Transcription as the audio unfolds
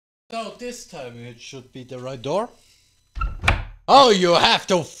So this time it should be the right door. Oh, you have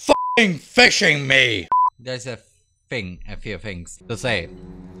to f***ing fishing me! There's a few things to say.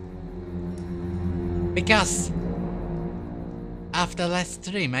 Because after last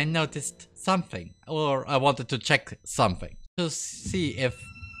stream I noticed something, or I wanted to check something to see if,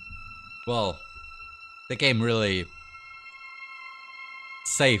 well, the game really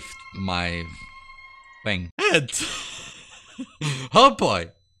saved my thing. And oh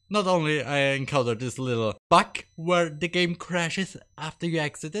boy! Not only I encountered this little bug where the game crashes after you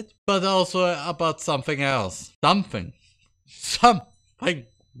exit it, but also about something else. Something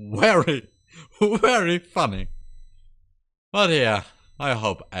very, very funny. But yeah, I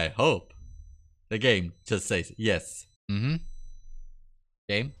hope the game just says yes.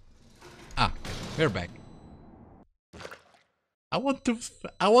 Game? Ah, we're back. I want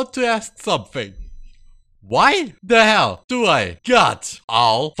to ask something. Why the hell do I got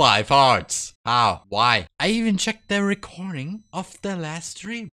all 5 hearts? How? Why? I even checked the recording of the last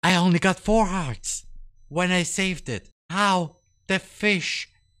stream. I only got 4 hearts when I saved it. How the fish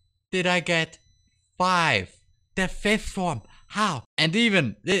did I get 5? The 5th one. How? And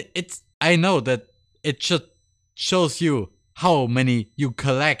even it's I know that it shows you how many you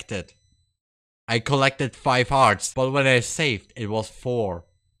collected. I collected 5 hearts, but when I saved it was 4.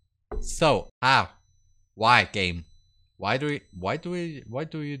 So how? Why, game? Why do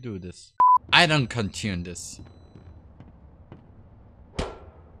you do this? I don't continue this.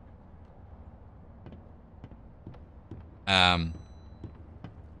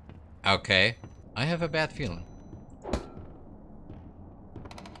 Okay. I have a bad feeling.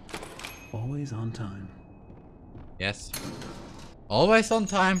 Always on time. Yes. Always on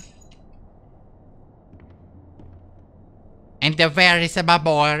time. And where is my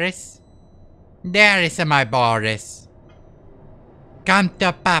Boris? There is my Boris. Come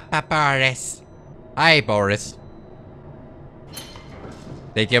to Papa Boris. Hi, Boris.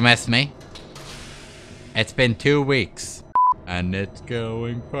 Did you miss me? It's been 2 weeks. And it's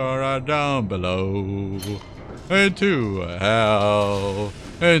going far down below. Into hell.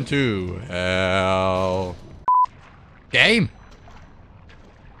 Into hell. Game.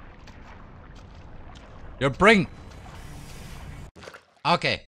 You bring.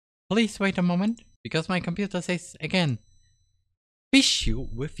 Okay. Please wait a moment, because my computer says again, fish you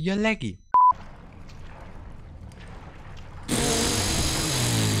with your leggy.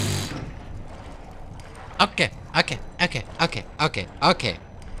 Okay.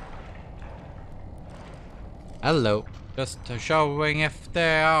 Hello. Just showing if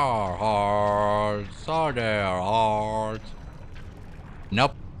there are hearts. Are there hearts?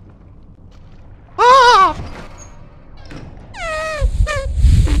 Nope. Ah!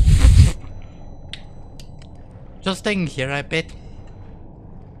 Just staying here a bit.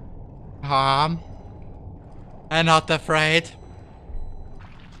 Calm. And not afraid.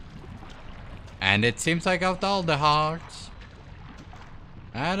 And it seems I got all the hearts.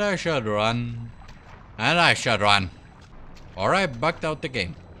 And I should run. And I should run. Or I bugged out the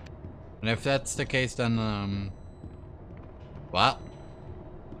game. And if that's the case, then, well,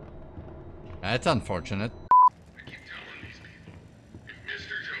 that's unfortunate.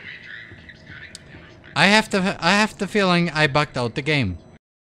 I have the feeling I bugged out the game.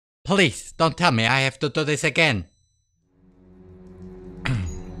 Please, don't tell me I have to do this again.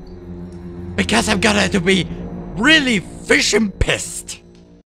 Because I'm gonna to be really fishing pissed.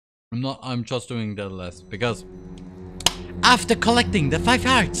 I'm just doing that less because after collecting the 5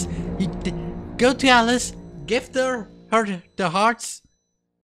 hearts, you go to Alice, give her the hearts,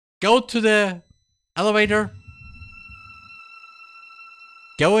 go to the elevator,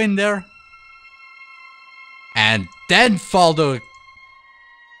 go in there, and then follow.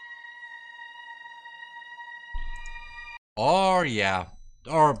 Or yeah,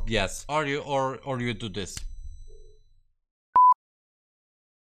 or yes, or you do this.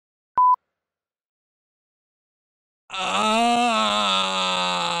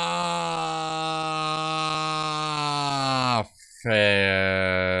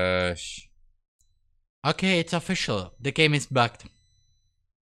 Fish. Okay, it's official. The game is bugged.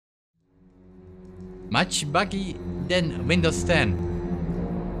 Much buggy than Windows 10.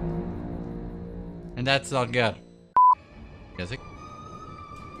 And that's not good. Guess it.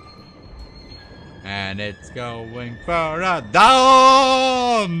 And it's going further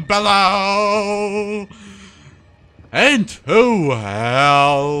down below. Into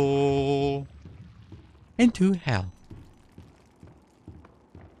hell. Into hell.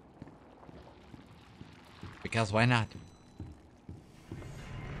 Because why not?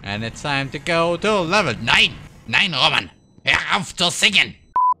 And it's time to go to level 9. 9, Roman. Hör auf zu singen.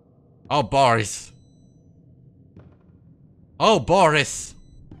 Oh, Boris. Oh, Boris.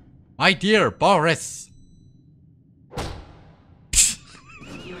 My dear Boris.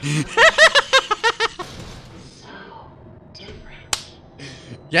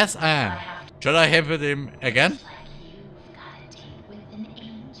 Yes, I am. Should I hit him again?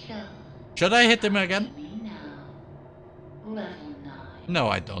 Should I hit him again? No,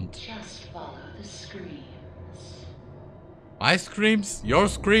 I don't. Just follow the screams. My screams, your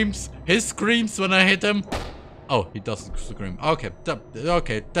screams, his screams when I hit him. Oh, he doesn't scream. Okay,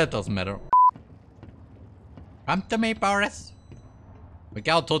 that doesn't matter. Come to me, Boris. We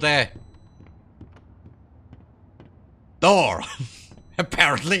go to the door.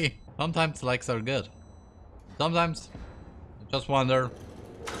 Apparently. Sometimes likes are good. Sometimes I just wonder,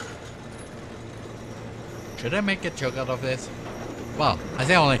 should I make a joke out of this? Well, I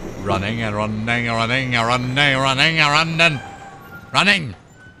say only running and running and running and running and running and running. Running!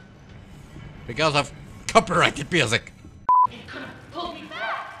 Because of copyrighted music. It could have pulled me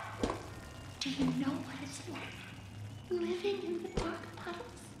back. Do you know what it's like living in the dark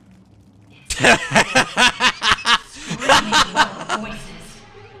puddles? Screaming voices.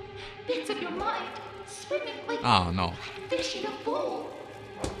 Bits of your mind swimming like Oh no. fish in a bowl.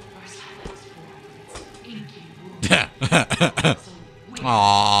 First time I was born with its inky womb.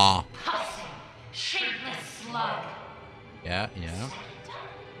 Aww. Pussing, shapeless slug. Yeah. Second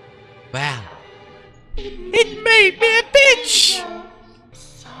Well, it made me a bitch.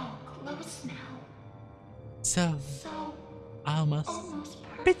 So close now. So So almost almost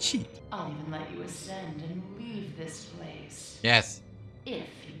perfect. bitchy. I'll even let you ascend and leave this place. Yes. If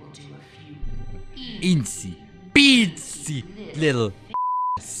you will do a few Incy, beatsy little.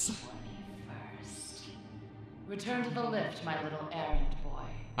 first. Return to the lift, my little errand boy.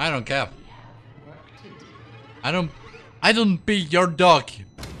 I don't care. We have work to do. I don't be your dog.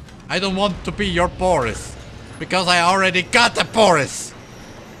 I don't want to be your Boris. Because I already got a Boris.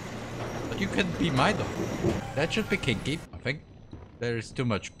 But you can be my dog. That should be kinky, I think. There is too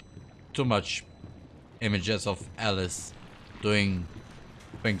much images of Alice doing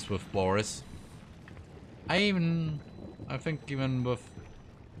things with Boris. I think even with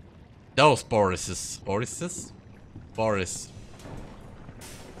those Boris.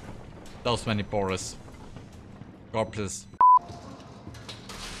 Those many Boris. Corpses.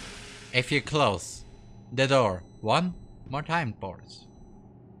 If you close the door one more time, Boris,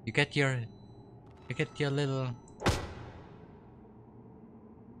 you get your little.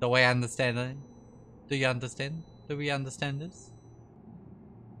 The way I understand it. Do you understand? Do we understand this?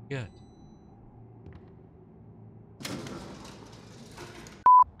 Good.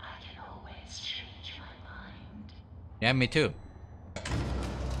 I can always change my mind. Yeah, me too.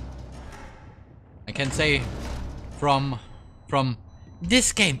 I can say from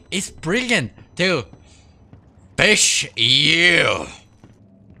this game is brilliant to fish you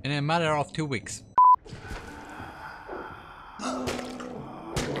in a matter of 2 weeks.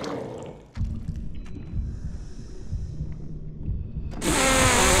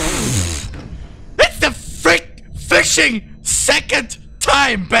 It's the frick fishing second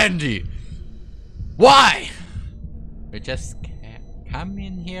time, Bendy. Why? We just come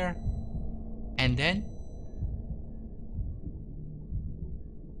in here and then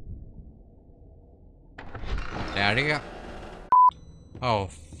there you go. Oh,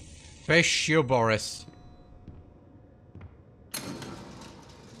 fish you, Boris.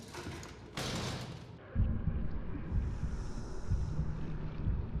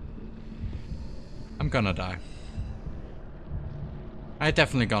 I'm gonna die. I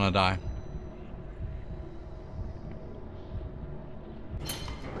definitely gonna die.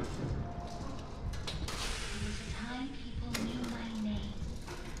 There was a time people knew my name.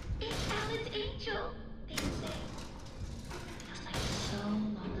 It's Alice Angel, they say. Feels like so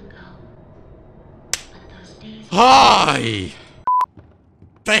long ago. But those days. Hi!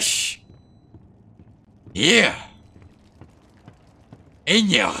 Fish! Here! In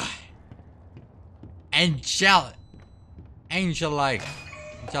your angelic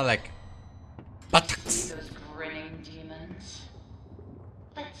buttocks. Those grinning demons.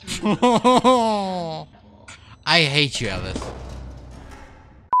 Let's I hate you, Alice.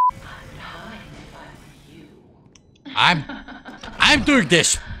 I'd hide if I were you. I'm doing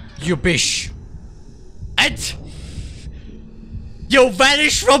this, you bitch. And you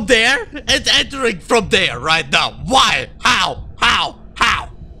vanish from there and entering from there right now. Why? How?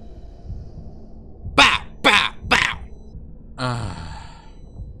 Bow, bow, bow.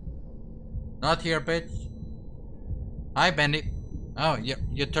 Not here, bitch. Hi, Bendy. Oh,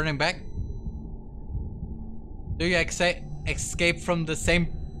 you're turning back? Do you escape from the same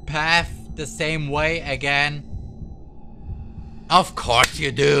path the same way again? Of course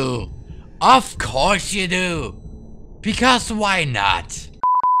you do. Of course you do. Because why not?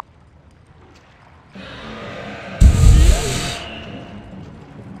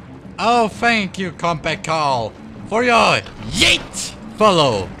 Oh, thank you, Compact Call, for your yeet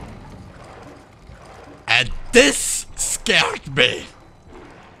follow. And this scared me.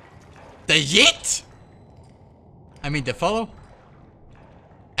 The yeet? I mean the follow?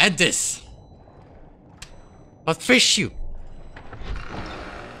 And this. But fish you.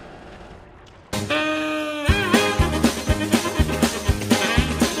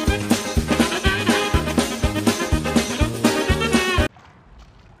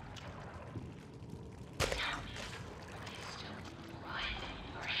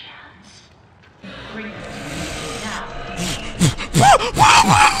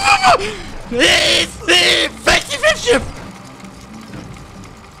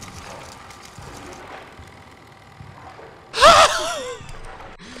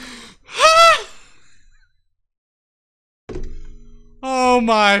 Oh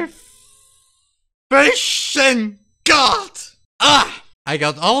my fishing god! Ah! I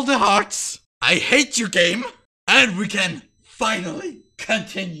got all the hearts. I hate you, game. And we can finally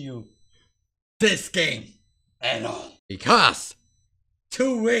continue this game and all. Because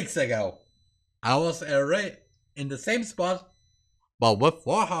 2 weeks ago, I was already in the same spot, but with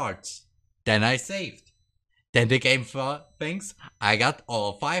 4 hearts. Then I saved. Then the game thinks I got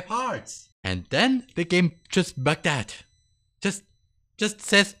all 5 hearts. And then the game just bugged out. Just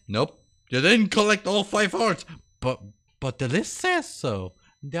says, nope, you didn't collect all 5 hearts. But the list says so.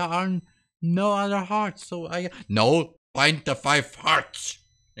 There are no other hearts, so no, find the 5 hearts.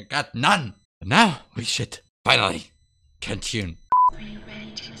 You got none. But now we should finally continue. Are you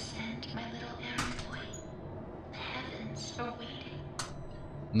ready to ascend, my little errand boy? The heavens are waiting.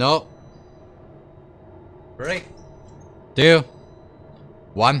 No. 3, 2,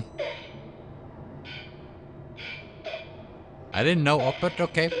 1. I didn't know, but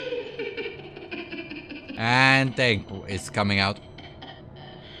okay. And thing is coming out.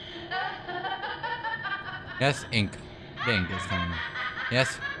 Yes, ink. The ink is coming out.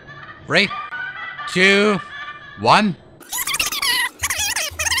 Yes. 3, 2, 1.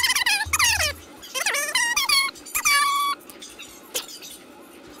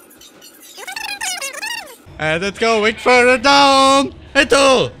 And it's going further down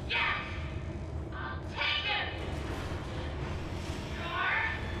into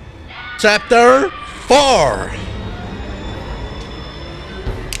Chapter 4.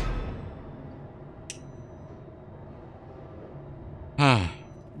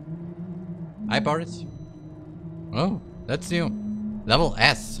 Hi, Boris. Oh, that's new. Level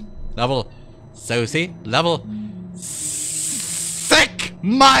S. Level Susie. Level Sick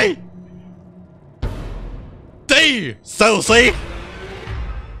My D, Susie.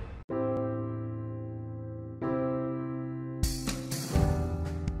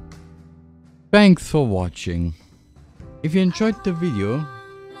 Thanks for watching. If you enjoyed the video,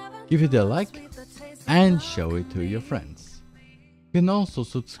 give it a like and show it to your friends. You can also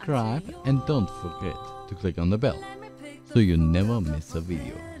subscribe and don't forget to click on the bell so you never miss a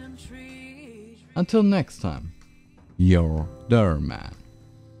video. Until next time, your Derman.